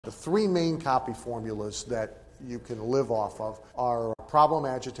The three main copy formulas that you can live off of are problem,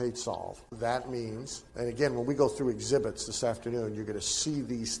 agitate, solve. That means, and again, when we go through exhibits this afternoon, you're going to see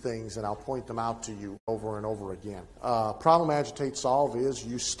these things, and I'll point them out to you over and over again. Problem, agitate, solve is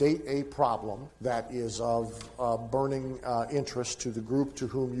you state a problem that is of burning interest to the group to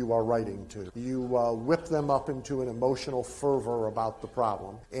whom you are writing to. You whip them up into an emotional fervor about the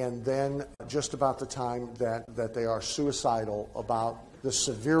problem, and then just about the time that they are suicidal about the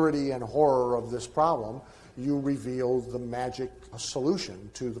severity and horror of this problem, you reveal the magic solution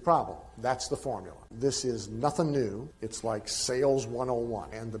to the problem. That's the formula. This is nothing new. It's like Sales 101,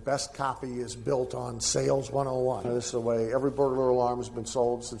 and the best copy is built on Sales 101. This is the way every burglar alarm has been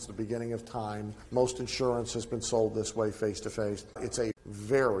sold since the beginning of time. Most insurance has been sold this way, face-to-face. It's a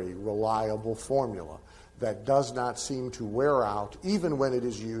very reliable formula that does not seem to wear out, even when it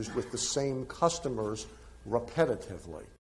is used with the same customers repetitively.